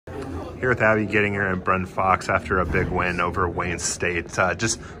Here with Abby Gettinger and Bren Fox after a big win over Wayne State.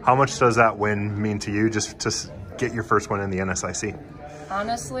 Just how much does that win mean to you, just to get your first win in the NSIC?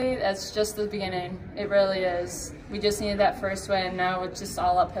 Honestly, that's just the beginning. It really is. We just needed that first win. Now it's just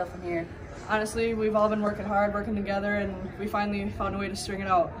all uphill from here. Honestly, we've all been working hard, working together, and we finally found a way to string it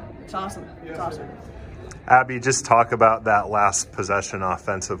out. It's awesome. It's awesome. Abby, just talk about that last possession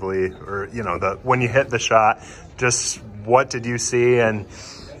offensively, or when you hit the shot. Just what did you see, and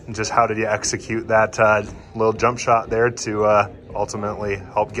just how did you execute that little jump shot there to ultimately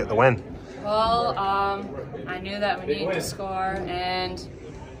help get the win? Well, I knew that we needed to score, and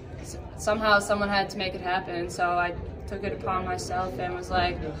somehow someone had to make it happen. So I took it upon myself and was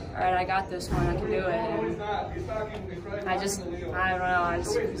like, all right, I got this one, I can do it. And I don't know, I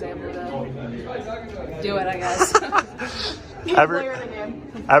just was able to do it, I guess.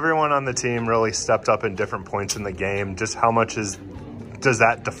 Everyone on the team really stepped up in different points in the game. Just how much does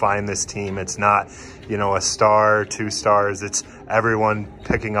that define this team? It's not, a star, 2 stars. It's everyone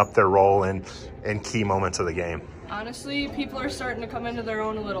picking up their role in key moments of the game. Honestly, people are starting to come into their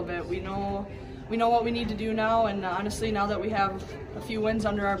own a little bit. We know what we need to do now, and honestly, now that we have a few wins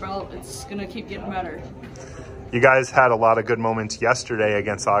under our belt, it's going to keep getting better. You guys had a lot of good moments yesterday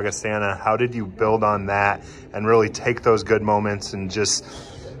against Augustana. How did you build on that and really take those good moments and just,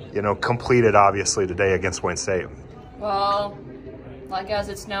 complete it obviously today against Wayne State? Well, as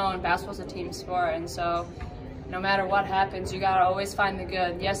it's known, basketball's a team sport, and so no matter what happens, you gotta always find the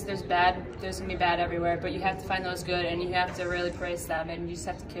good. Yes, there's gonna be bad everywhere, but you have to find those good, and you have to really praise them, and you just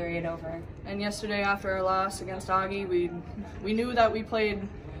have to carry it over. And yesterday, after our loss against Augie, we knew that we played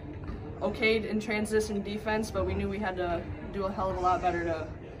okay in transition defense, but we knew we had to do a hell of a lot better to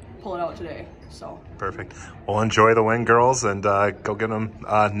pull it out today. So perfect. Well, enjoy the win, girls, and go get them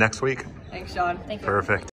next week. Thanks, Sean. Thank you. Perfect.